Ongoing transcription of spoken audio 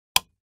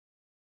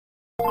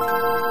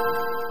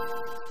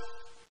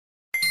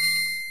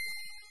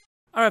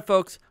All right,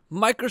 folks,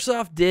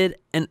 Microsoft did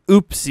an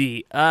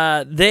oopsie.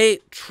 They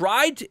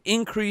tried to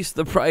increase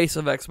the price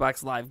of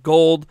Xbox Live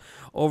Gold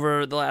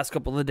over the last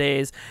couple of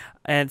days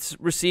and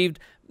received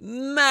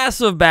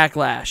massive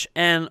backlash.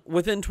 And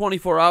within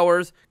 24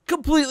 hours,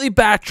 completely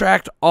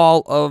backtracked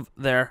all of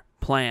their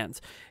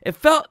plans. It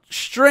felt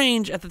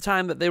strange at the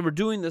time that they were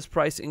doing this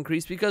price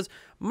increase because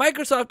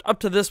Microsoft, up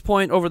to this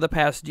point over the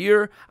past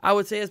year, I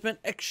would say has been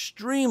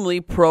extremely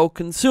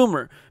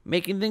pro-consumer,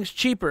 making things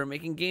cheaper,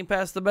 making Game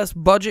Pass the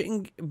best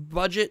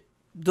budget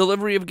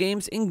delivery of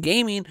games in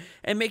gaming,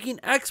 and making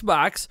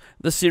Xbox,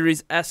 the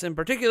Series S in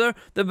particular,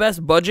 the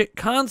best budget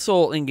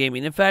console in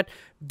gaming. In fact,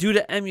 due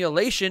to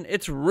emulation,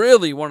 it's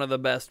really one of the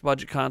best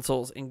budget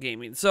consoles in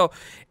gaming. So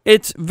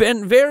it's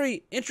been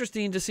very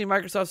interesting to see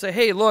Microsoft say,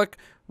 hey, look,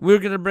 we're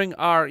going to bring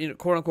our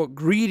quote-unquote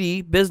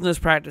greedy business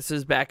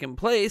practices back in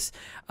place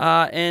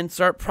and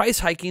start price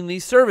hiking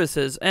these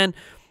services. And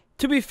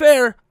to be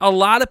fair, a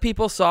lot of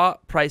people saw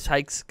price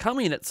hikes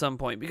coming at some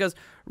point because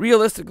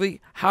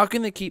realistically, how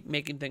can they keep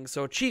making things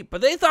so cheap?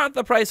 But they thought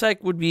the price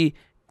hike would be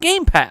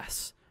Game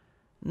Pass,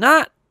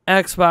 not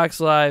Xbox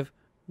Live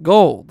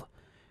Gold,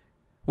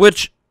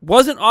 which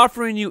wasn't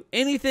offering you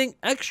anything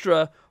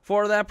extra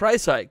for that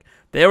price hike.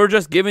 They were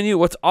just giving you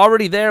what's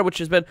already there, which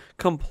has been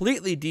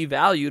completely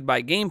devalued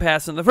by Game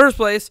Pass in the first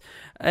place,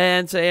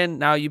 and saying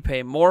now you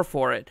pay more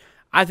for it.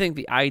 I think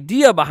the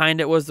idea behind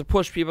it was to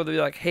push people to be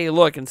like, hey,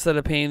 look, instead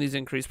of paying these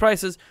increased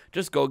prices,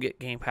 just go get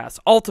Game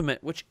Pass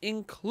Ultimate, which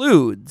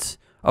includes,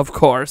 of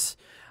course,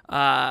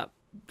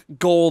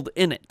 gold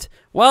in it.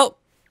 Well,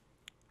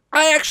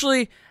 I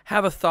actually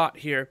have a thought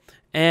here,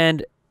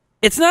 and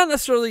it's not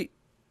necessarily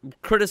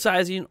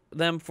criticizing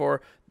them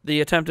for the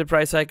attempted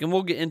price hike, and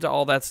we'll get into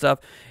all that stuff.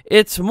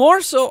 It's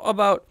more so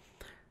about,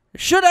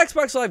 should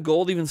Xbox Live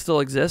Gold even still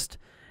exist?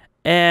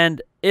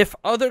 And if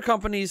other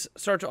companies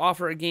start to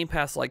offer a Game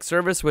Pass-like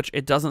service, which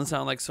it doesn't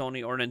sound like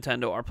Sony or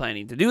Nintendo are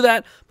planning to do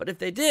that, but if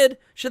they did,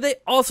 should they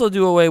also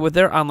do away with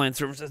their online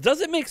services?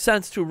 Does it make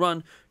sense to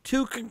run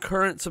two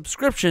concurrent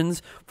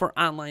subscriptions for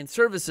online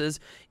services,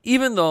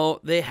 even though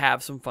they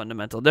have some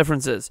fundamental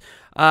differences?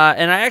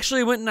 And I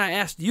actually went and I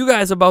asked you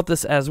guys about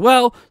this as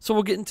well, so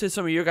we'll get into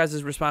some of your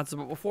guys' responses.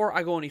 But before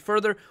I go any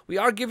further, we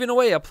are giving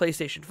away a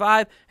PlayStation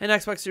 5, an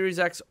Xbox Series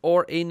X,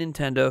 or a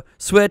Nintendo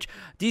Switch.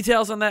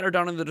 Details on that are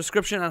down in the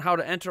description on how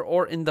to enter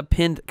or in the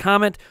pinned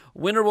comment.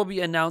 Winner will be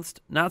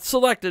announced, not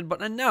selected,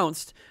 but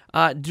announced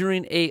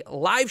during a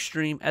live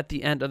stream at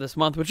the end of this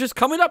month, which is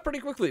coming up pretty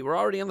quickly. We're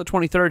already on the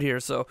 23rd here,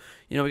 so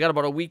we got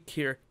about a week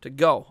here to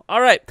go.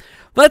 All right,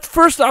 let's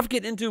first off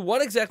get into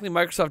what exactly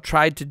Microsoft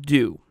tried to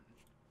do.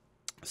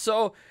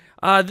 So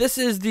this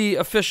is the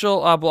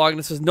official blog, and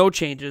it says no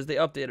changes. They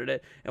updated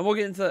it, and we'll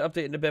get into the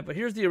update in a bit, but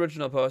here's the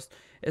original post.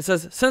 It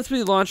says, since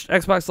we launched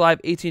Xbox Live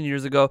 18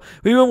 years ago,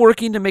 we've been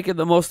working to make it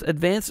the most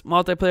advanced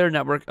multiplayer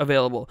network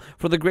available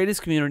for the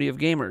greatest community of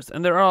gamers,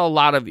 and there are a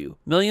lot of you.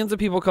 Millions of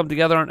people come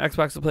together on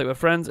Xbox to play with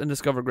friends and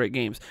discover great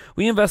games.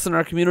 We invest in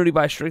our community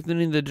by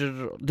strengthening the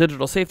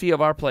digital safety of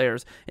our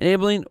players,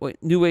 enabling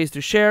new ways to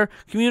share,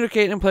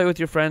 communicate, and play with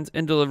your friends,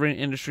 and delivering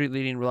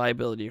industry-leading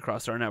reliability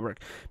across our network.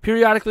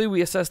 Periodically,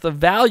 we assess the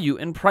value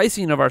and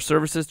pricing of our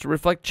services to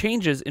reflect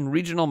changes in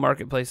regional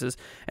marketplaces,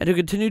 and to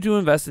continue to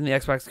invest in the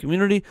Xbox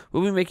community,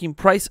 we'll be making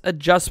price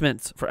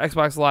adjustments for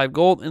Xbox Live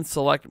Gold in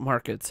select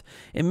markets.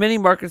 In many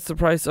markets, the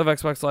price of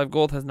Xbox Live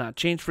Gold has not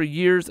changed for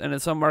years, and in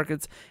some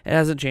markets, it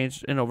hasn't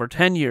changed in over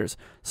 10 years.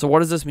 So what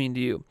does this mean to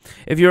you?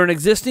 If you're an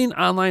existing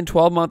online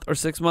 12-month or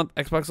 6-month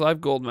Xbox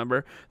Live Gold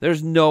member,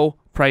 there's no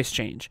price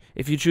change.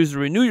 If you choose to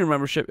renew your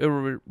membership, it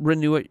will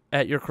renew it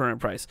at your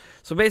current price.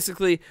 So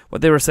basically,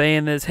 what they were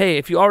saying is, hey,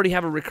 if you already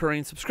have a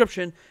recurring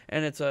subscription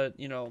and it's a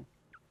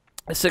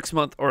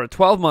 6-month or a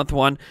 12-month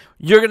one,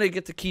 you're going to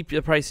get to keep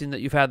the pricing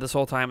that you've had this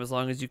whole time as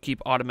long as you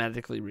keep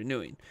automatically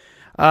renewing.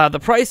 The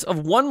price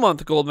of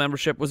 1-month gold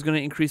membership was going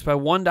to increase by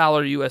 $1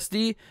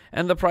 USD,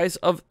 and the price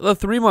of the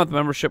 3-month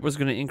membership was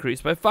going to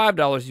increase by $5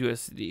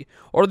 USD,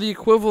 or the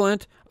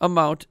equivalent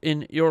amount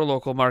in your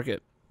local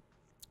market.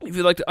 If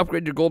you'd like to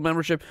upgrade your gold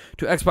membership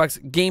to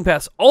Xbox Game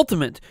Pass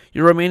Ultimate,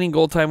 your remaining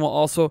gold time will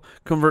also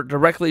convert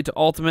directly to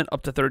Ultimate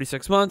up to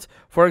 36 months.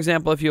 For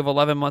example, if you have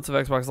 11 months of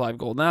Xbox Live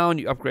Gold now and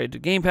you upgrade to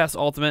Game Pass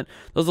Ultimate,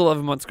 those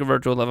 11 months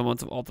convert to 11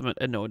 months of Ultimate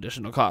at no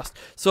additional cost.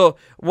 So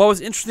what was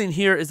interesting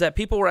here is that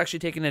people were actually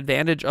taking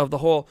advantage of the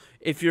whole,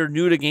 if you're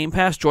new to Game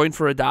Pass, join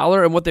for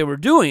 $1. And what they were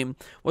doing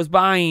was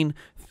buying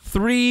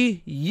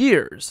 3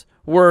 years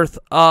worth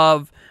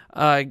of,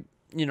 up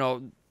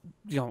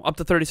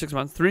to 36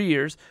 months, 3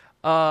 years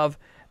of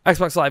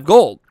Xbox Live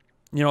Gold,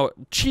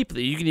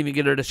 cheaply. You can even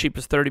get it as cheap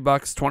as $30,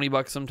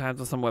 $20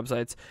 sometimes on some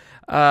websites.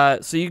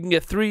 So you can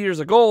get 3 years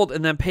of gold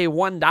and then pay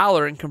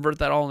 $1 and convert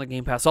that all into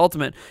Game Pass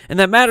Ultimate. And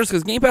that matters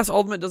because Game Pass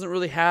Ultimate doesn't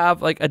really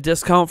have like a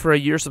discount for a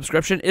year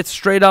subscription. It's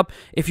straight up,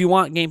 if you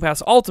want Game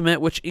Pass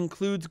Ultimate, which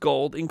includes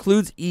gold,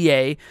 includes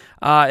EA,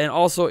 and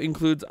also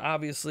includes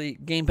obviously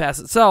Game Pass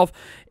itself,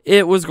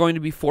 it was going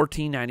to be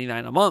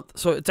 $14.99 a month.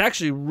 So it's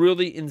actually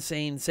really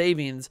insane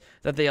savings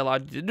that they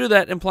allowed you to do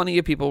that, and plenty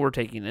of people were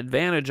taking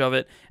advantage of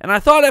it. And I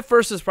thought at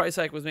first this price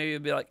hike was maybe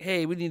be like,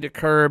 hey, we need to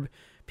curb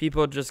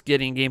people just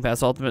getting Game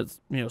Pass Ultimate,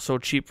 so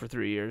cheap for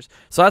 3 years.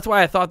 So that's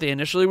why I thought they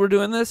initially were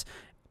doing this,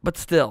 but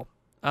still.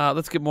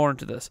 Let's get more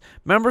into this.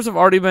 Members have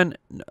already been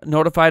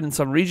notified in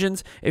some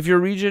regions. If your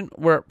region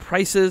where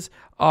prices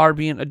are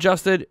being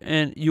adjusted,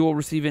 and you will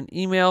receive an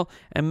email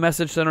and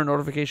message center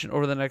notification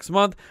over the next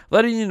month,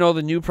 letting you know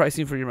the new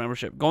pricing for your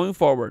membership. Going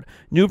forward,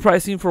 new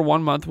pricing for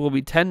 1 month will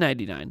be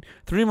 $10.99,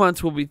 3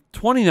 months will be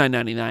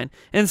 $29.99,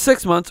 and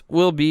 6 months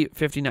will be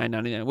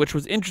 $59.99, which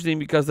was interesting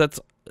because that's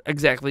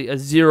exactly a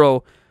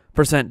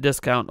 0%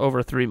 discount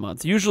over 3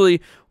 months.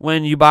 Usually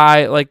when you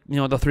buy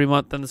the 3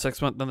 month, then the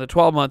 6 month, then the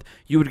 12 month,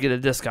 you would get a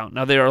discount.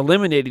 Now they are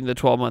eliminating the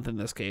 12 month in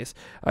this case.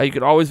 You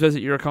could always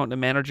visit your account to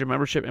manage your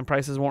membership, and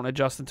prices won't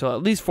adjust until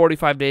at least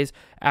 45 days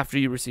after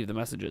you receive the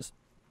messages.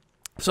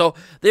 So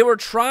they were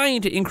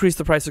trying to increase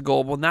the price of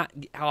Gold while not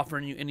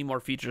offering you any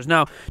more features.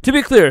 Now, to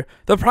be clear,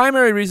 the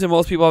primary reason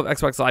most people have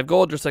Xbox Live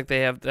Gold, just like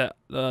they have the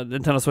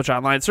Nintendo Switch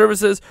Online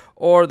services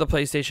or the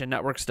PlayStation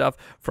Network stuff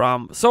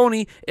from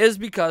Sony, is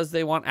because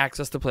they want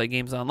access to play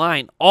games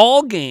online.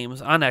 All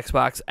games on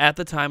Xbox at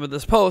the time of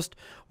this post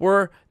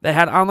they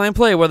had online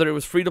play, whether it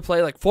was free to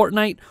play like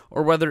Fortnite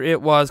or whether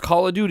it was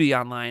Call of Duty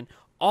online.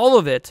 All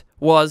of it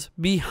was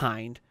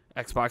behind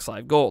Xbox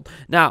Live Gold.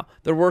 Now,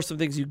 there were some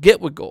things you get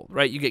with Gold,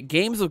 right? You get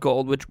games with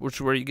Gold, which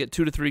where you get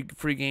 2 to 3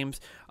 free games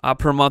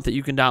per month that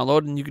you can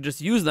download, and you can just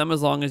use them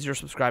as long as you're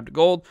subscribed to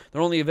Gold.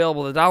 They're only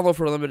available to download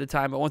for a limited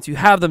time, but once you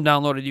have them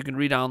downloaded, you can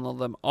re-download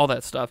them, all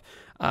that stuff.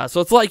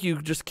 So it's like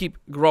you just keep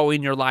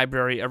growing your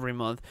library every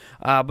month,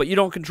 but you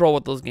don't control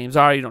what those games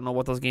are. You don't know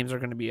what those games are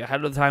going to be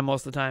ahead of the time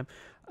most of the time.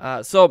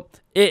 So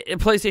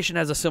PlayStation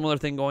has a similar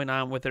thing going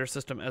on with their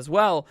system as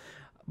well,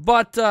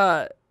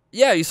 but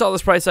yeah, you saw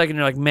this price hike and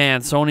you're like,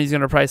 man, Sony's going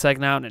to price hike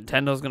now,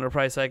 Nintendo's going to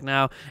price hike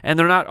now, and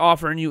they're not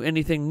offering you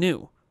anything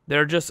new.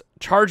 They're just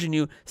charging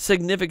you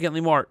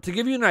significantly more. To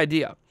give you an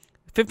idea,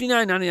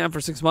 $59.99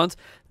 for 6 months,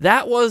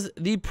 that was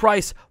the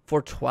price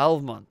for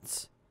 12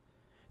 months.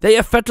 They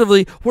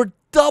effectively were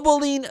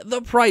doubling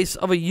the price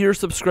of a year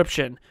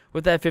subscription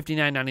with that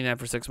 $59.99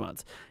 for 6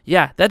 months.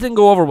 Yeah, that didn't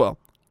go over well.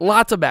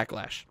 Lots of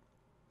backlash.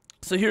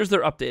 So here's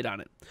their update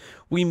on it.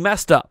 We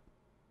messed up,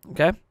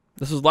 okay?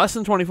 This was less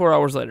than 24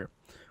 hours later.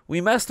 We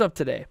messed up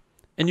today,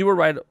 and you were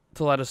right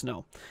to let us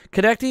know.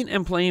 Connecting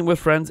and playing with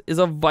friends is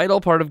a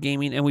vital part of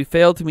gaming, and we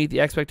failed to meet the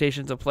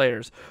expectations of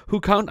players who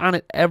count on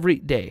it every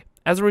day.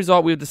 As a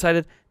result, we have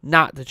decided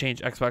not to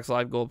change Xbox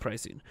Live Gold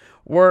pricing.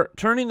 We're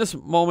turning this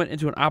moment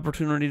into an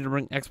opportunity to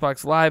bring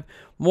Xbox Live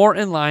more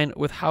in line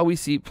with how we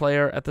see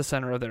player at the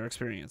center of their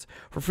experience.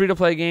 For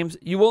free-to-play games,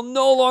 you will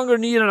no longer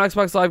need an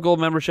Xbox Live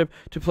Gold membership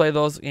to play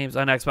those games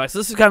on Xbox.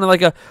 This is kind of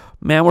like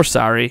man, we're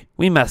sorry.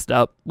 We messed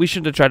up. We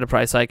shouldn't have tried to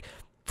price hike.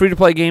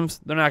 Free-to-play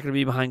games, they're not going to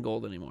be behind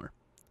Gold anymore.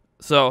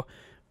 So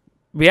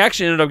we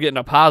actually ended up getting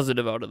a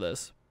positive out of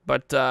this.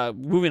 But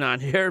moving on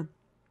here.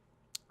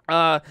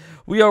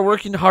 We are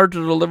working hard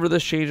to deliver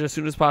this change as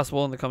soon as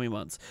possible in the coming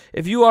months.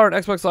 If you are an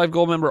Xbox Live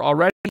Gold member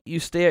already, you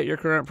stay at your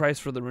current price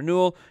for the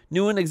renewal.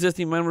 New and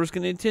existing members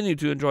can continue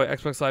to enjoy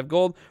Xbox Live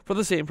Gold for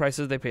the same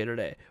prices they pay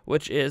today,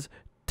 which is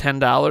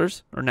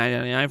 $10 or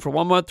 $9.99 for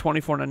 1 month,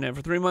 $24.99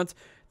 for 3 months,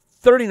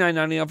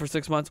 $39.99 for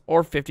 6 months,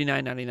 or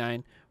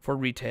 $59.99 for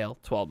retail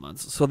 12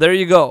 months. So there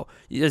you go.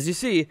 As you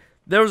see,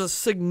 there was a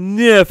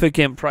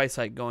significant price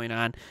hike going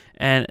on,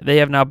 and they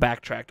have now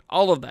backtracked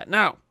all of that.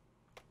 Now,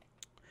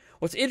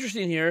 what's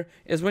interesting here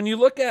is when you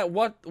look at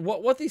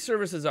what these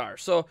services are.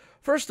 So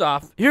first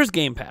off, here's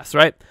Game Pass,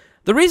 right?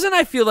 The reason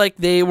I feel like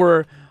they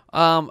were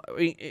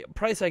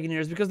price hiking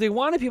here is because they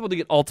wanted people to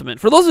get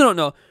Ultimate. For those who don't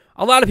know,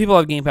 a lot of people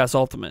have Game Pass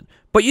Ultimate,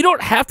 but you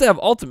don't have to have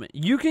Ultimate.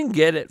 You can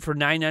get it for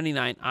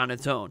 $9.99 on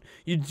its own.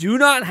 You do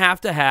not have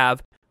to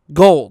have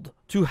Gold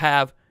to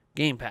have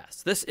Game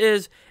Pass. This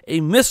is a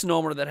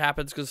misnomer that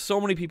happens because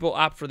so many people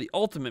opt for the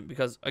Ultimate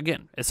because,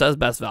 again, it says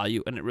best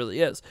value, and it really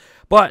is.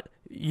 But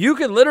you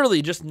can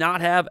literally just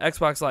not have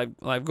Xbox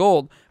Live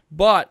Gold,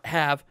 but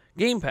have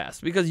Game Pass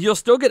because you'll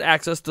still get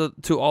access to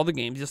all the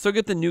games. You'll still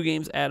get the new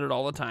games added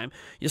all the time.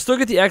 You'll still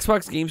get the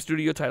Xbox Game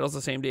Studio titles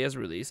the same day as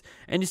release,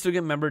 and you still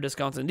get member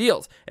discounts and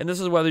deals. And this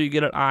is whether you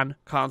get it on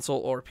console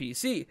or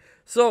PC.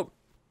 So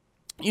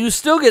you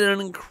still get an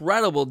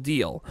incredible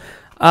deal.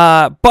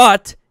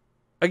 But,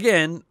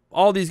 again,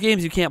 all these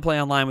games you can't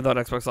play online without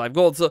Xbox Live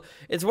Gold. So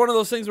it's one of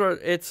those things where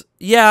it's,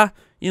 there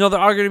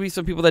are going to be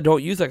some people that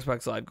don't use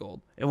Xbox Live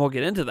Gold, and we'll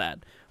get into that.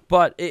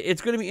 But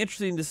it's going to be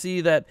interesting to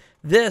see that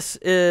this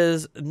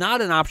is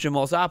not an option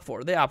most opt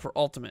for. They opt for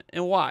Ultimate.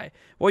 And why?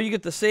 Well, you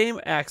get the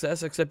same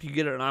access, except you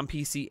get it on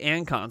PC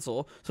and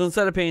console. So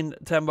instead of paying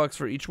 $10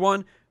 for each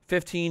one,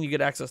 $15, you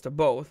get access to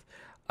both.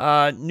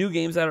 New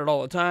games added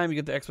all the time.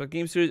 You get the Xbox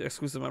Game Studios,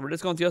 exclusive member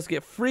discounts. You also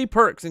get free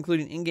perks,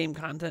 including in-game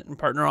content and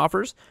partner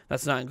offers.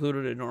 That's not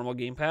included in normal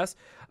Game Pass.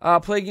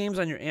 Play games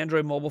on your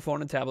Android mobile phone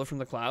and tablet from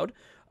the cloud.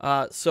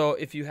 So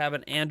if you have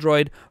an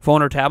Android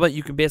phone or tablet,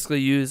 you can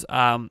basically use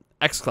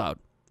XCloud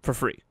for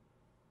free.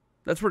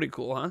 That's pretty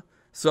cool, huh?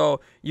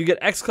 So you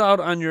get XCloud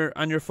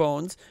on your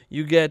phones.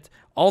 You get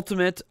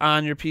Ultimate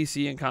on your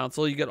PC and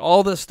console. You get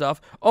all this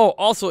stuff. Oh,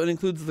 also it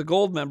includes the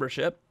Gold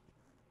membership,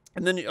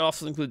 and then it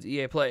also includes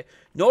EA Play.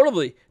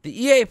 Notably,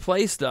 the EA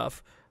Play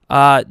stuff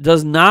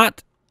is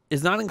not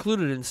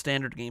included in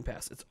standard Game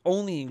Pass. It's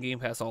only in Game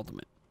Pass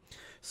Ultimate.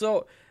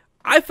 So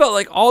I felt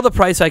like all the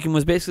price hiking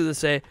was basically to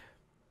say,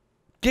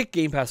 get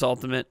Game Pass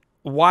Ultimate.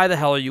 Why the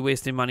hell are you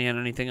wasting money on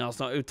anything else?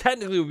 Now, it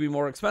technically would be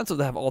more expensive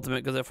to have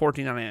Ultimate because at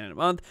 $14.99 a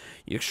month,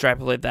 you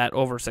extrapolate that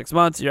over 6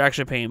 months, you're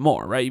actually paying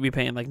more, right? You'd be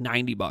paying like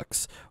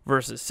 $90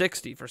 versus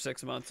 $60 for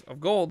 6 months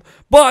of Gold.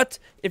 But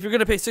if you're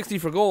going to pay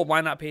 $60 for Gold,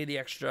 why not pay the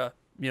extra,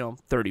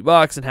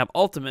 $30 and have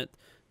Ultimate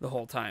the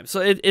whole time? So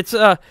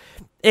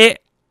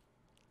it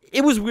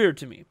was weird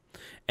to me.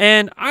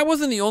 And I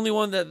wasn't the only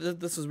one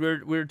that this was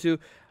weird to.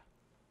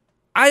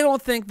 I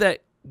don't think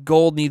that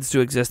Gold needs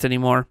to exist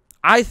anymore.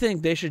 I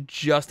think they should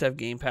just have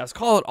Game Pass.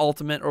 Call it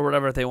Ultimate or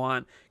whatever they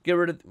want. Get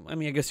rid of, I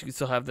guess you could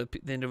still have the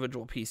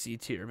individual PC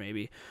tier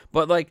maybe.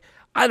 But,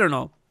 I don't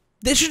know.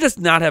 They should just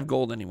not have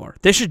Gold anymore.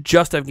 They should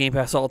just have Game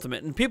Pass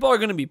Ultimate. And people are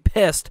going to be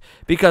pissed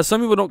because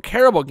some people don't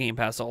care about Game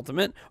Pass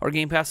Ultimate or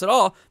Game Pass at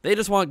all. They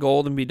just want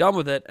Gold and be done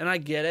with it. And I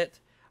get it.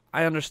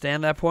 I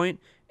understand that point.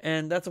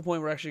 And that's a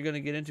point we're actually going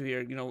to get into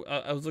here.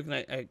 I was looking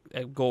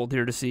at Gold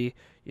here to see,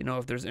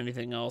 if there's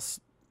anything else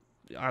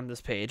on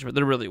this page, but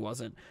there really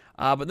wasn't.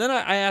 But then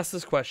I asked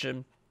this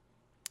question,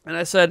 and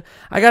I said,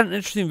 I got an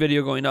interesting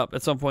video going up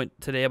at some point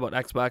today about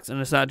Xbox,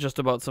 and it's not just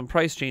about some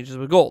price changes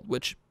with Gold,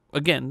 which,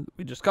 again,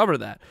 we just covered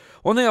that.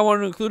 One thing I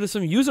wanted to include is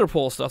some user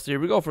poll stuff. So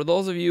here we go. For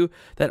those of you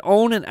that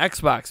own an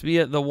Xbox, be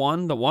it the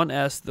One, the One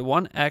S, the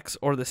One X,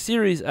 or the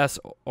Series S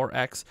or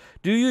X,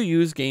 do you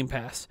use Game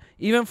Pass?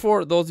 Even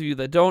for those of you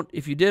that don't,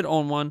 if you did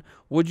own one,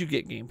 would you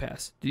get Game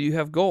Pass? Do you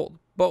have Gold?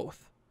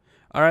 Both.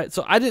 All right,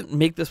 so I didn't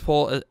make this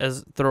poll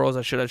as thorough as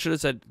I should. I should have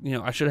said,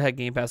 I should have had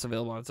Game Pass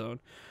available on its own.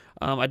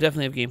 I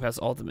definitely have Game Pass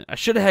Ultimate. I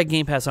should have had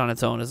Game Pass on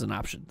its own as an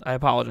option. I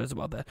apologize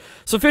about that.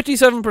 So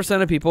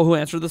 57% of people who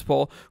answered this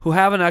poll who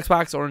have an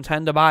Xbox or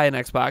intend to buy an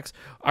Xbox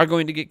are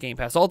going to get Game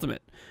Pass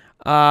Ultimate.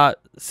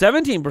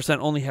 17%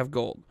 only have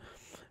Gold.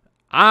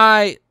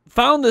 I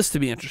found this to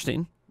be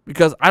interesting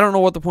because I don't know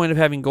what the point of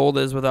having Gold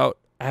is without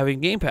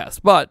having Game Pass,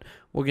 but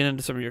we'll get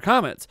into some of your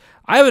comments.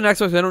 I have an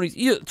Xbox I don't use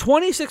either.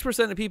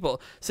 26% of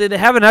people say they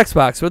have an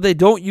Xbox, but they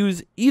don't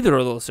use either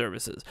of those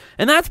services.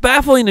 And that's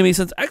baffling to me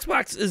since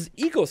Xbox is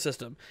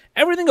ecosystem.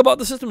 Everything about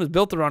the system is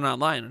built around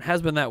online and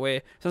has been that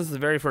way since the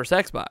very first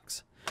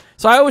Xbox.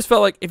 So I always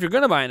felt like if you're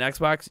going to buy an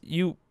Xbox,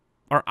 you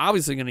are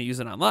obviously going to use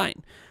it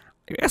online.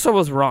 I guess I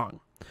was wrong.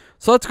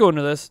 So let's go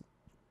into this.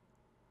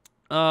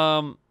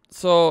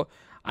 So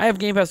I have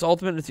Game Pass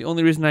Ultimate, and it's the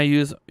only reason I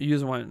use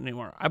one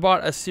anymore. I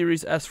bought a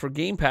Series S for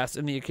Game Pass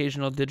and the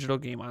occasional digital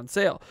game on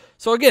sale.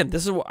 So again,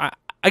 this is what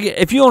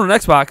if you own an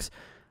Xbox,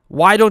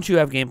 why don't you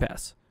have Game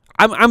Pass?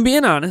 I'm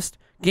being honest.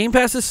 Game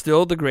Pass is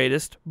still the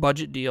greatest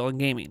budget deal in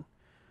gaming.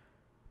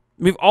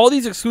 We have all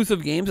these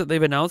exclusive games that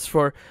they've announced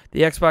for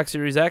the Xbox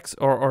Series X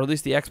or at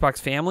least the Xbox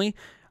family.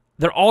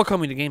 They're all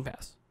coming to Game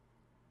Pass.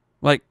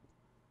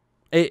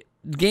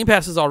 Game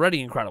Pass is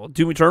already incredible.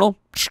 Doom Eternal,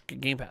 get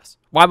Game Pass.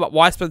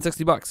 Why spend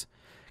 $60?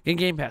 Get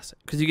Game Pass,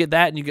 because you get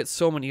that and you get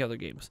so many other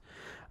games.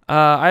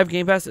 I have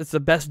Game Pass. It's the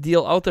best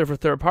deal out there for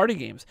third-party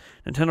games.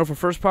 Nintendo for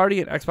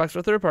first-party and Xbox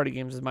for third-party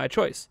games is my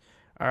choice.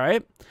 All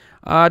right?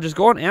 Just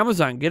go on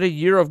Amazon. Get a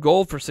year of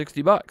Gold for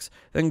 $60.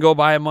 Then go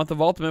buy a month of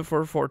Ultimate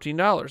for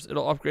 $14.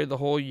 It'll upgrade the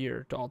whole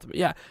year to Ultimate.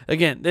 Yeah,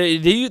 again, they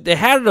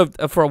had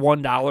it for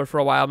 $1 for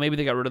a while. Maybe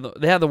they got rid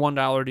of they had the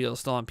 $1 deal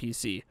still on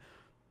PC.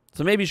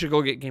 So maybe you should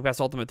go get Game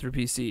Pass Ultimate through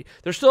PC.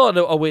 There's still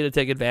a way to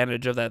take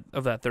advantage of that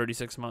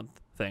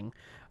 36-month thing.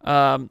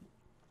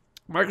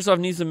 Microsoft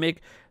needs to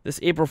make this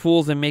April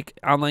Fool's and make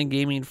online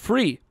gaming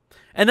free.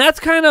 And that's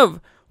kind of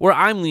where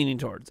I'm leaning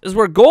towards. Is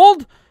where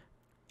Gold,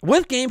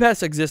 with Game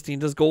Pass existing,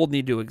 does Gold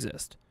need to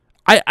exist?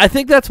 I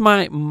think that's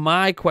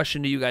my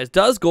question to you guys.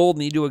 Does Gold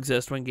need to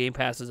exist when Game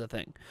Pass is a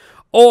thing?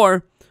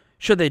 Or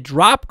should they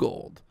drop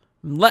Gold,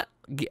 let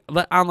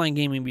online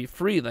gaming be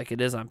free like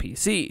it is on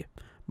PC,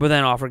 but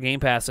then offer Game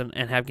Pass and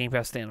have Game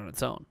Pass stand on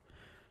its own?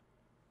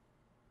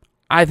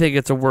 I think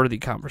it's a worthy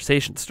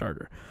conversation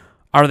starter.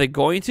 Are they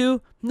going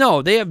to?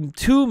 No, they have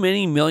too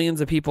many millions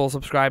of people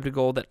subscribed to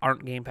Gold that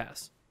aren't Game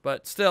Pass.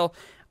 But still,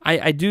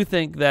 I do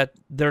think that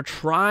they're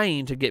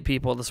trying to get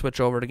people to switch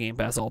over to Game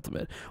Pass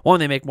Ultimate. One,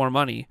 they make more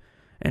money.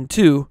 And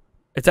two,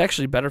 it's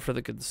actually better for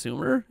the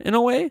consumer in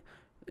a way,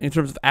 in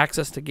terms of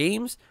access to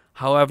games.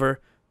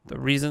 However,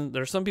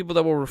 there's some people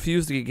that will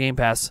refuse to get Game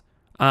Pass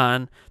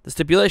on the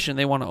stipulation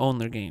they want to own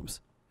their games.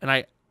 And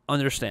I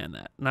understand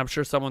that. And I'm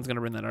sure someone's going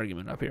to bring that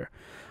argument up here.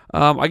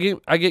 I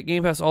get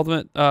Game Pass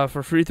Ultimate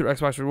for free through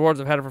Xbox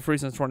Rewards. I've had it for free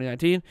since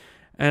 2019,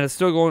 and it's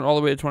still going all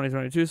the way to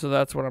 2022, so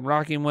that's what I'm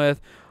rocking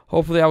with.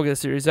 Hopefully I'll get a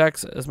Series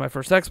X as my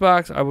first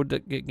Xbox. I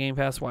would get Game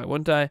Pass. Why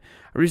wouldn't I? I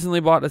recently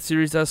bought a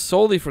Series S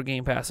solely for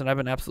Game Pass, and I've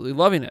been absolutely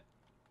loving it.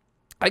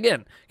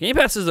 Again, Game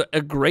Pass is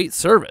a great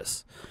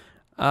service.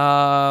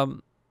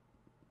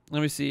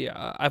 Let me see.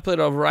 I played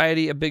a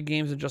variety of big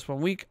games in just 1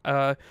 week.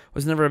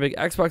 Was never a big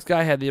Xbox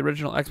guy. Had the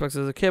original Xbox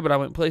as a kid, but I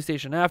went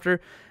PlayStation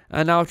after.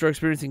 Now after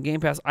experiencing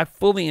Game Pass, I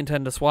fully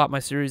intend to swap my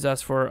Series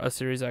S for a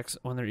Series X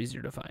when they're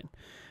easier to find.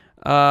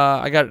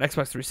 I got an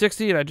Xbox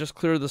 360, and I just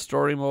cleared the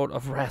story mode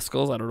of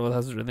Rascals. I don't know what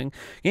that's the thing.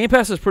 Game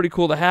Pass is pretty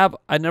cool to have.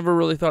 I never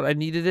really thought I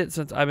needed it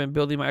since I've been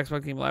building my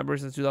Xbox game library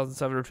since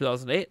 2007 or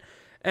 2008.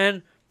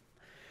 And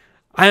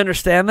I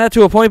understand that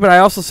to a point, but I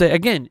also say,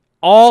 again,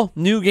 all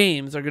new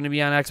games are going to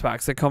be on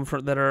Xbox that come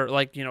from, that are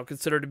like,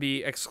 considered to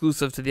be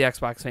exclusive to the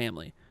Xbox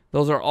family.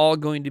 Those are all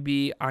going to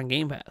be on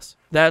Game Pass.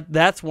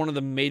 That's one of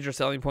the major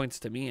selling points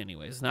to me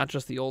anyways, not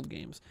just the old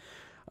games.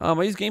 I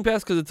use Game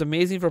Pass because it's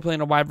amazing for playing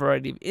a wide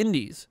variety of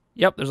indies.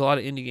 Yep, there's a lot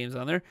of indie games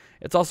on there.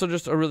 It's also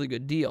just a really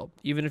good deal,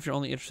 even if you're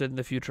only interested in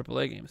the few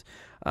AAA games.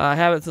 I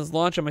have it since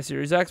launch on my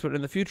Series X, but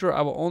in the future,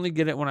 I will only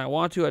get it when I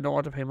want to. I don't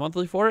want to pay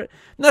monthly for it.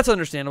 And that's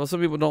understandable.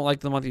 Some people don't like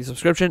the monthly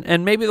subscription,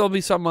 and maybe there'll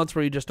be some months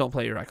where you just don't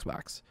play your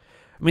Xbox.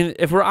 I mean,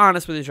 if we're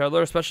honest with each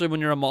other, especially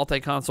when you're a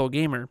multi-console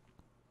gamer,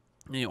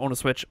 you own a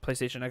Switch,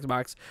 PlayStation,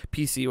 Xbox,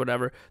 PC,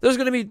 whatever, there's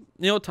going to be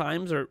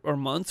times or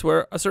months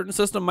where a certain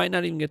system might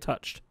not even get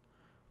touched.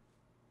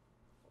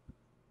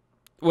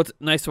 What's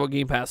nice about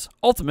Game Pass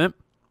Ultimate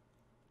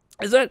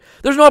is that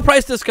there's no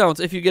price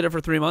discounts if you get it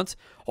for 3 months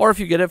or if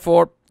you get it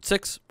for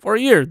 6 or a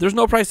year. There's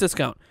no price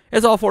discount.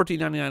 It's all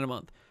 $14.99 a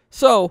month.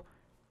 So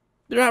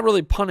you're not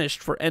really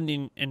punished for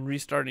ending and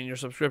restarting your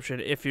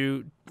subscription if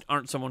you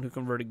aren't someone who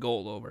converted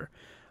gold over.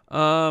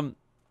 Let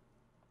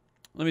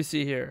me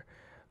see here.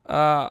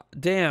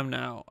 Damn,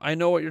 now I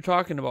know what you're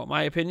talking about.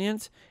 My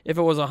opinions. If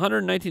it was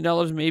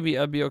 $119, maybe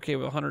I'd be okay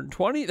with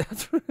 $120.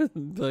 That's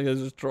like I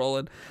was just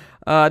trolling.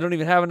 I don't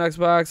even have an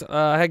Xbox.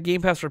 I had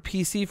Game Pass for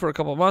PC for a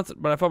couple of months,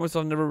 but I found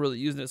myself never really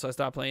using it, so I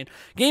stopped playing.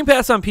 Game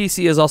Pass on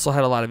PC has also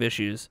had a lot of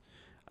issues.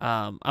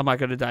 I'm not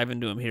going to dive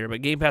into them here,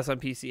 but Game Pass on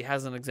PC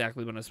hasn't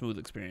exactly been a smooth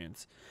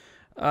experience.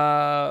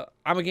 I'm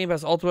a Game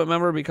Pass Ultimate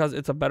member because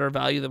it's a better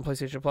value than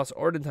PlayStation Plus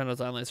or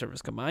Nintendo's online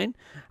service combined.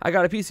 I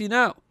got a PC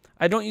now.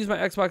 I don't use my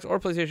Xbox or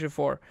PlayStation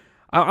 4.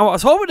 I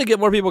was hoping to get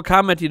more people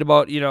commenting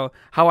about,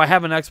 how I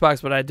have an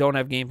Xbox but I don't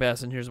have Game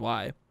Pass, and here's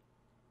why.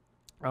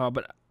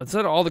 But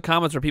instead of all the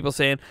comments are people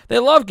saying they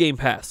love Game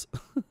Pass.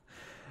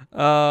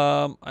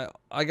 I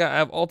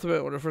have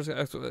Ultimate when it first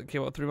got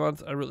came out 3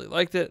 months. I really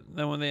liked it.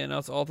 Then when they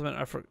announced Ultimate,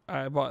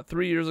 I bought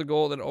 3 years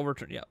ago. Then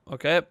overturned. Yeah,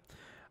 okay.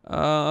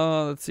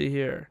 Let's see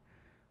here.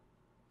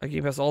 I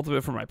Game Pass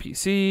Ultimate for my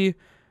PC.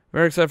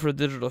 Very excited for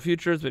the digital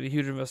future. It's been a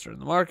huge investor in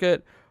the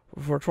market.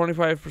 For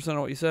 25% of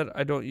what you said,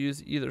 I don't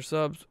use either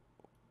subs.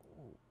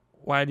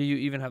 Why do you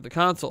even have the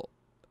console?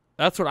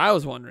 That's what I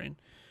was wondering.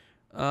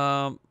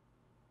 Let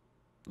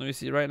me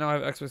see. Right now I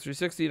have Xbox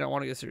 360 and I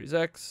want to get Series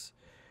X.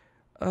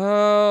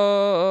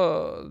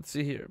 Let's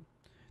see here.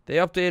 They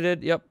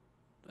updated. Yep.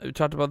 We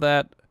talked about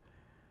that.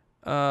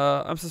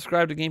 I'm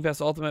subscribed to Game Pass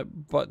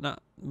Ultimate, but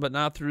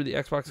not through the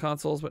Xbox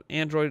consoles, but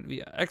Android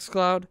via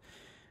XCloud.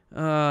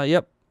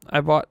 Yep. I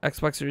bought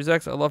Xbox Series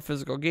X. I love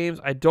physical games.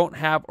 I don't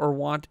have or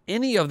want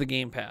any of the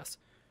Game Pass.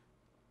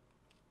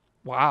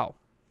 Wow.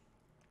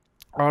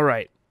 All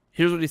right.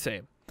 Here's what he's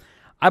saying.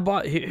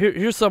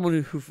 Here's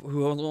someone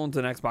who owns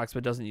an Xbox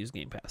but doesn't use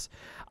Game Pass.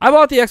 I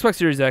bought the Xbox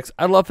Series X.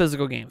 I love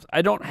physical games.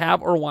 I don't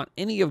have or want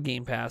any of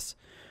Game Pass.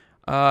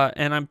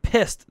 And I'm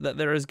pissed that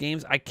there is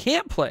games I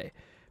can't play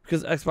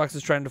because Xbox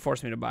is trying to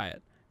force me to buy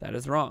it. That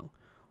is wrong.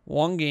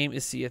 One game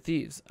is Sea of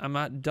Thieves. I'm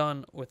not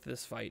done with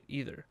this fight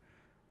either.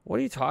 What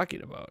are you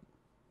talking about?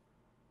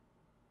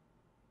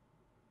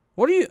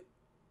 What are you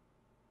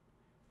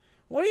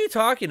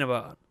talking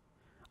about?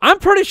 I'm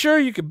pretty sure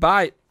you could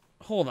buy.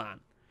 Hold on.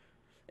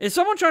 Is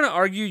someone trying to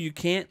argue you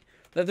can't,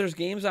 that there's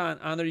games on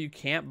there you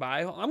can't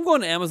buy? I'm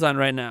going to Amazon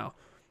right now.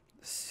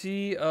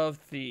 Sea of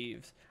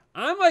Thieves.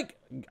 I'm like,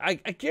 I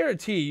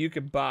guarantee you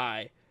could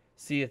buy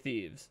Sea of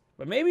Thieves.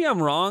 But maybe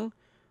I'm wrong.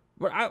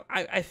 But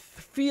I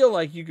feel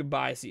like you could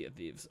buy Sea of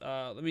Thieves.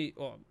 I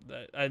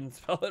didn't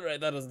spell it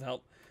right. That doesn't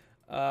help.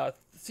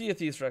 Sea of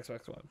Thieves for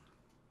Xbox One.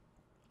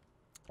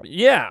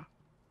 Yeah.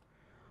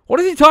 What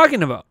is he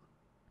talking about?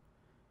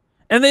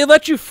 And they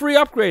let you free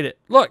upgrade it.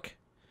 Look.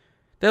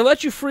 They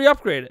let you free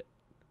upgrade it.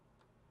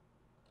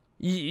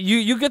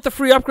 You get the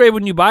free upgrade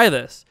when you buy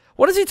this.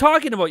 What is he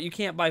talking about? You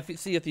can't buy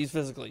Sea of Thieves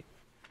physically.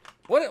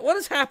 What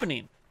is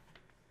happening?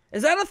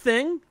 Is that a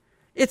thing?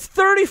 It's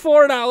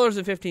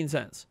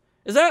 $34.15.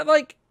 Is that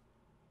like...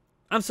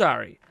 I'm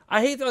sorry.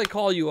 I hate to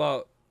call you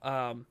out,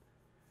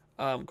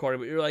 Corey,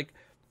 but you're like...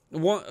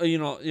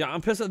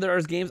 I'm pissed that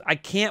there's games I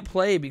can't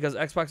play because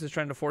Xbox is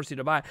trying to force you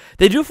to buy.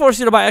 They do force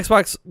you to buy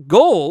Xbox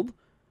Gold,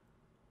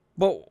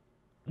 but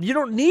you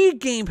don't need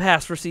Game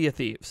Pass for Sea of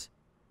Thieves.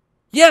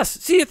 Yes,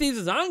 Sea of Thieves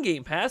is on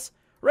Game Pass.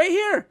 Right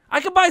here. I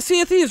can buy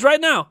Sea of Thieves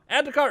right now.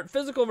 Add to cart,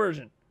 physical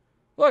version.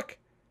 Look,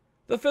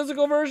 the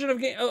physical version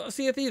of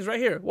Sea of Thieves right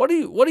here. What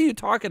are you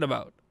talking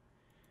about?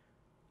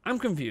 I'm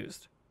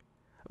confused.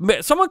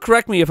 Someone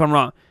correct me if I'm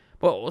wrong.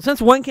 But since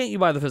when can't you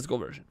buy the physical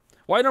version?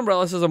 White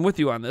Umbrella says, I'm with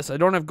you on this. I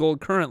don't have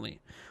gold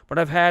currently, but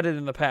I've had it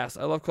in the past.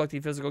 I love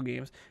collecting physical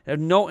games. I have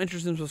no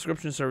interest in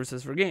subscription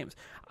services for games.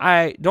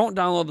 I don't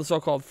download the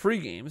so-called free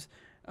games,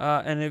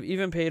 and have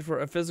even paid for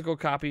a physical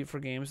copy for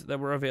games that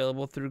were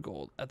available through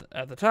Gold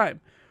at the time.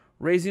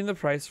 Raising the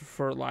price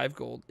for Live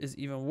Gold is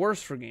even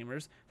worse for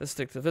gamers that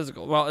stick to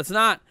physical. Well, it's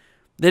not.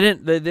 They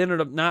ended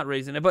up not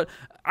raising it, but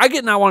I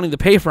get not wanting to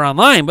pay for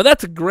online, but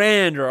that's a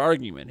grander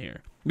argument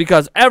here.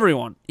 Because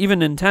everyone,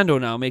 even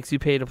Nintendo now, makes you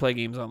pay to play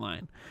games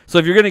online. So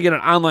if you're going to get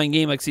an online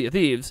game like Sea of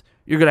Thieves,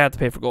 you're going to have to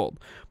pay for Gold.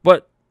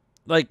 But,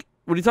 like,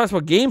 when he talks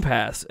about Game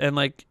Pass, and,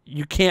 like,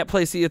 you can't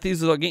play Sea of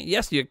Thieves without Game...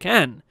 Yes, you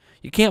can.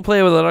 You can't play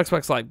it with an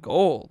Xbox Live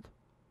Gold.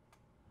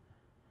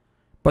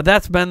 But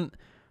that's been...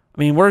 I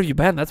mean, where have you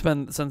been? That's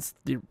been since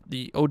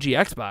the OG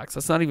Xbox.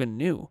 That's not even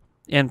new.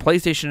 And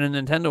PlayStation and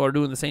Nintendo are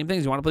doing the same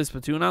things. You want to play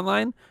Splatoon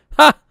online?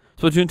 Ha!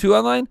 Splatoon 2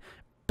 online?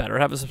 Better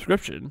have a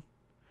subscription.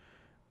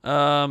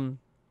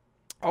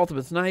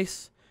 Ultimate's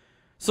nice.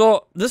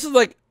 So, this is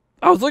like...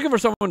 I was looking for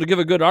someone to give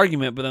a good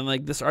argument, but then,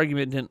 like, this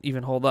argument didn't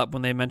even hold up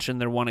when they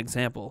mentioned their one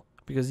example.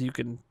 Because you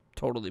can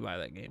totally buy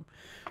that game.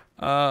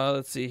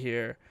 Let's see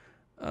here.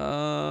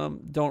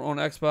 Don't own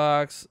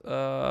Xbox.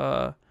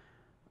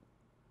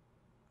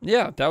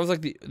 Yeah, that was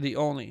like the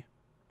only.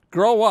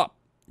 Grow up.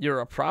 You're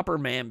a proper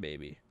man,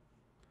 baby.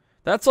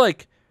 That's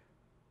like,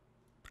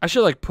 I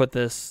should like put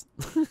this,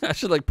 I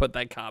should like put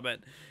that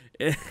comment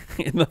in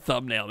the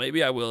thumbnail.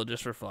 Maybe I will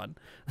just for fun.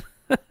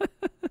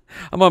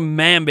 I'm a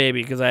man,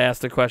 baby, because I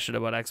asked a question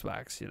about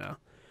Xbox, you know.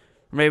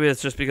 Maybe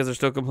it's just because they're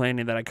still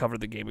complaining that I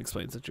covered the Game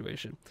Explained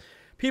situation.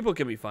 People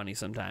can be funny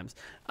sometimes.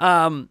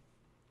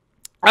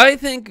 I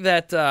think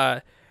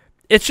that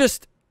it's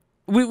just,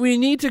 we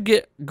need to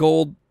get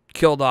Gold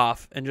killed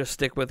off and just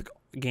stick with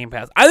Game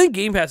Pass. I think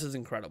Game Pass is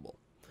incredible.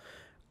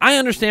 I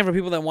understand for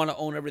people that want to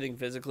own everything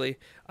physically,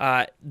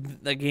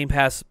 the Game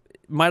Pass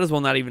might as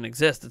well not even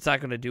exist. It's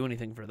not going to do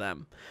anything for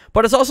them.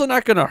 But it's also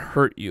not going to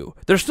hurt you.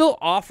 They're still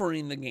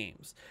offering the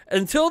games.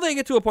 Until they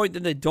get to a point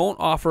that they don't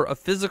offer a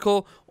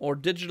physical or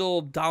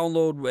digital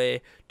download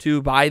way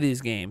to buy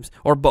these games,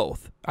 or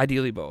both,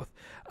 ideally both,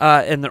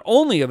 and they're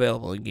only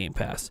available in Game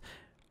Pass,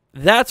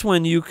 that's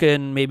when you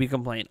can maybe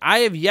complain. I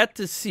have yet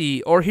to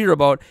see or hear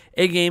about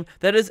a game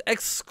that is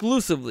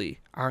exclusively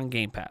on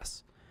Game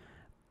Pass.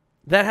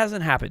 That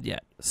hasn't happened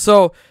yet.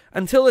 So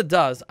until it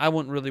does, I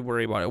wouldn't really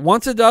worry about it.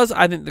 Once it does,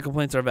 I think the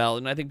complaints are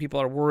valid, and I think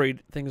people are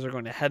worried things are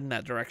going to head in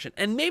that direction.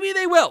 And maybe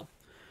they will.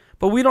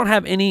 But we don't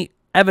have any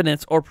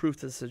evidence or proof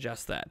to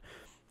suggest that.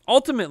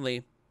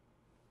 Ultimately,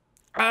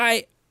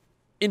 I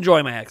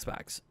enjoy my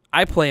Xbox.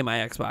 I play my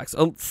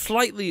Xbox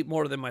slightly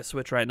more than my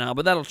Switch right now,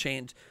 but that'll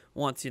change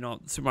once, you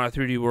know, Super Mario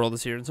 3D World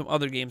is here and some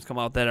other games come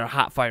out that are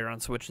hot fire on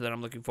Switch that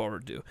I'm looking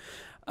forward to.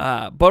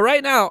 But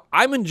right now,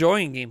 I'm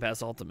enjoying Game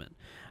Pass Ultimate.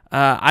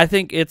 I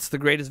think it's the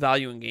greatest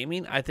value in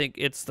gaming. I think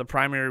it's the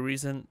primary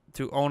reason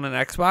to own an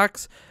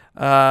Xbox.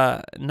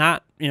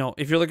 Not, you know,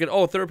 if you're looking,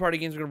 third-party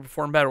games are going to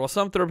perform better. Well,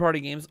 some third-party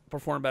games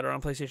perform better on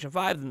PlayStation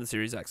 5 than the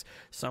Series X.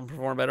 Some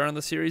perform better on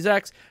the Series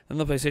X than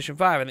the PlayStation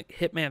 5. I think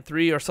Hitman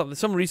 3 or something,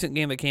 some recent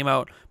game that came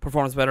out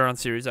performs better on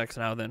Series X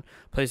now than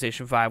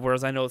PlayStation 5,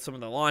 whereas I know some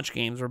of the launch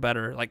games were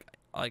better, like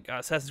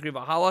Assassin's Creed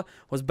Valhalla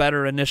was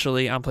better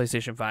initially on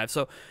PlayStation 5.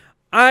 So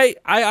I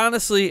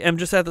honestly am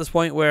just at this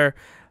point where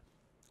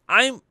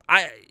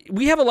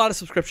we have a lot of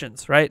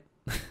subscriptions, right?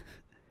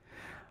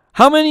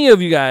 How many of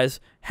you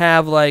guys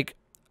have like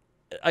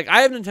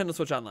I have Nintendo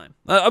Switch Online.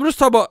 Let me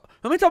talk about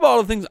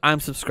all the things I'm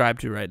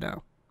subscribed to right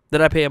now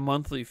that I pay a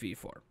monthly fee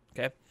for,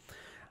 okay?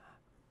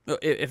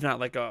 If not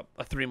like a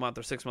 3-month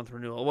or 6-month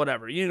renewal,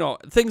 whatever. You know,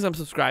 things I'm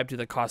subscribed to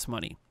that cost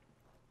money.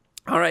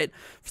 All right,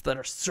 that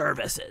are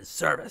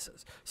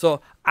services.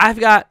 So I've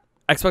got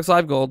Xbox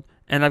Live Gold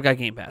and I've got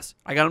Game Pass.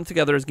 I got them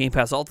together as Game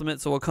Pass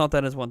Ultimate, so we'll count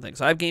that as one thing.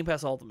 So I have Game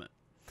Pass Ultimate.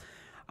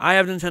 I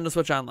have Nintendo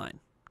Switch Online,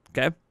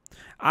 okay?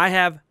 I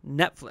have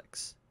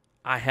Netflix.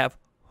 I have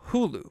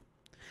Hulu.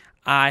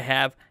 I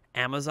have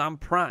Amazon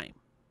Prime,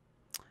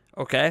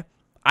 okay?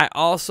 I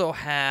also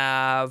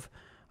have,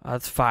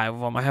 that's 5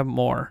 of them. I have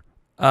more.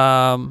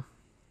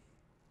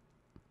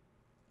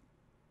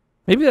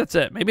 Maybe that's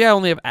it. Maybe I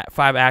only have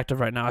 5 active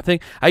right now. I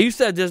think I used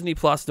to have Disney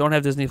Plus. Don't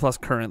have Disney Plus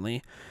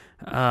currently.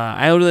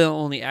 I really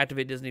only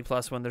activate Disney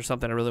Plus when there's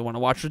something I really want to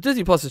watch.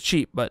 Disney Plus is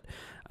cheap, but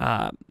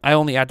I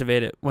only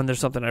activate it when there's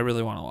something I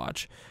really want to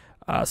watch.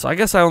 So I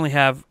guess I only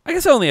have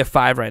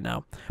 5 right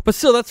now. But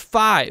still, that's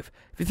 5.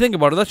 If you think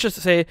about it, let's just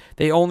say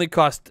they only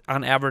cost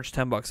on average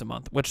 $10 a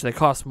month, which they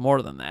cost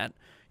more than that.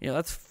 You know,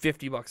 that's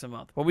 $50 a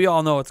month. But we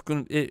all know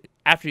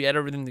after you add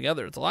everything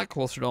together, it's a lot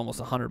closer to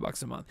almost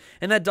 $100 a month.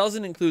 And that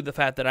doesn't include the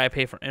fact that I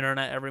pay for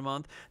internet every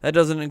month. That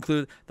doesn't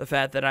include the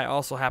fact that I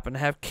also happen to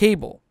have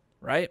cable,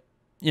 right?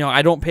 You know,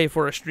 I don't pay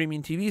for a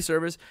streaming TV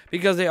service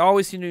because they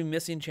always seem to be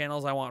missing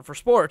channels I want for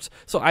sports.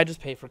 So I just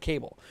pay for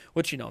cable,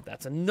 which, you know,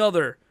 that's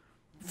another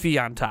fee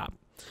on top.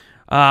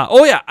 I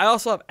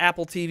also have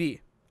Apple TV.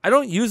 I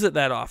don't use it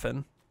that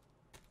often,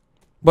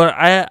 but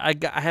I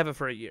have it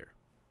for a year.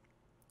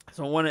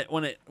 So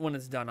when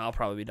it's done, I'll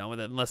probably be done with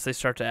it unless they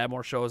start to add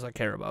more shows I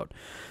care about.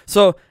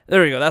 So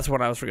there we go. That's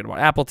what I was forgetting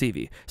about, Apple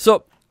TV.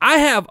 So I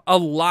have a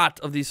lot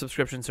of these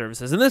subscription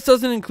services, and this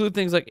doesn't include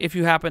things like if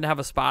you happen to have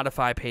a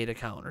Spotify paid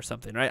account or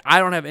something, right? I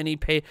don't have any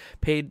paid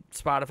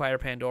Spotify or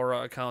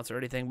Pandora accounts or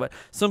anything, but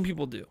some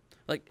people do.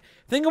 Like,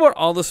 think about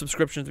all the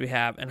subscriptions we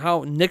have and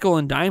how nickel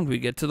and dimed we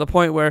get to the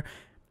point where,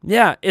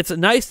 yeah, it's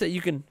nice that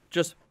you can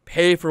just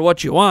pay for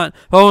what you want,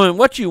 but when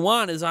what you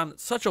want is on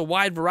such a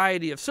wide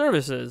variety of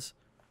services,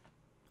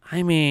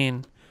 I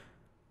mean,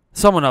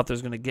 someone out there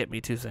is going to get me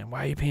too, saying,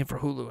 why are you paying for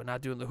Hulu and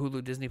not doing the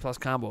Hulu Disney Plus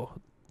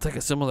combo? It's like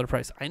a similar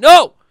price. I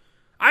know,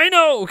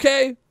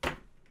 okay?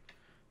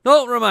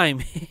 Don't remind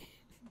me.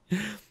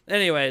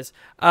 Anyways,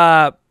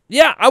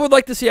 yeah, I would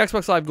like to see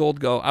Xbox Live Gold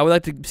go. I would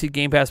like to see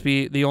Game Pass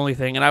be the only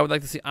thing, and I would like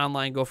to see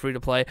online go free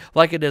to play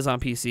like it is on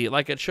PC,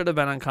 like it should have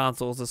been on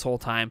consoles this whole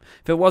time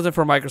if it wasn't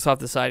for Microsoft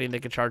deciding they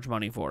could charge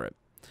money for it.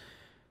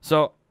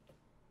 So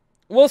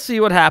we'll see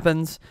what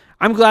happens.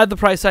 I'm glad the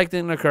price hike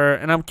didn't occur,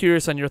 and I'm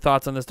curious on your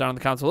thoughts on this down on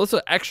the console. This is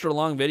an extra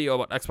long video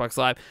about Xbox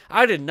Live.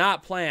 I did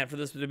not plan for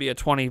this to be a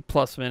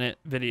 20-plus minute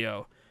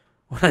video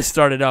when I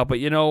started out, but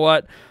you know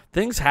what?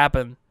 Things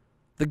happen.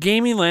 The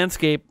gaming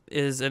landscape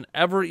is an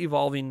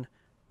ever-evolving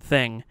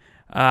thing,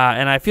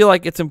 and I feel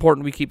like it's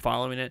important we keep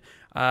following it.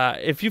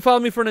 If you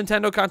follow me for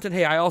Nintendo content,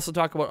 hey, I also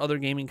talk about other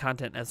gaming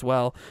content as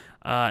well,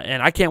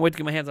 and I can't wait to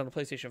get my hands on the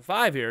PlayStation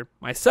 5 here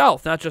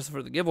myself, not just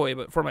for the giveaway,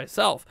 but for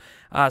myself,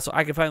 so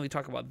I can finally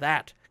talk about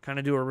that, kind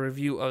of do a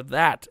review of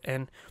that,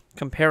 and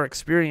compare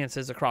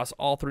experiences across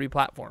all three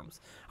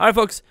platforms. All right,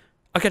 folks,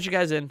 I'll catch you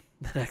guys in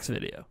the next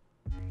video.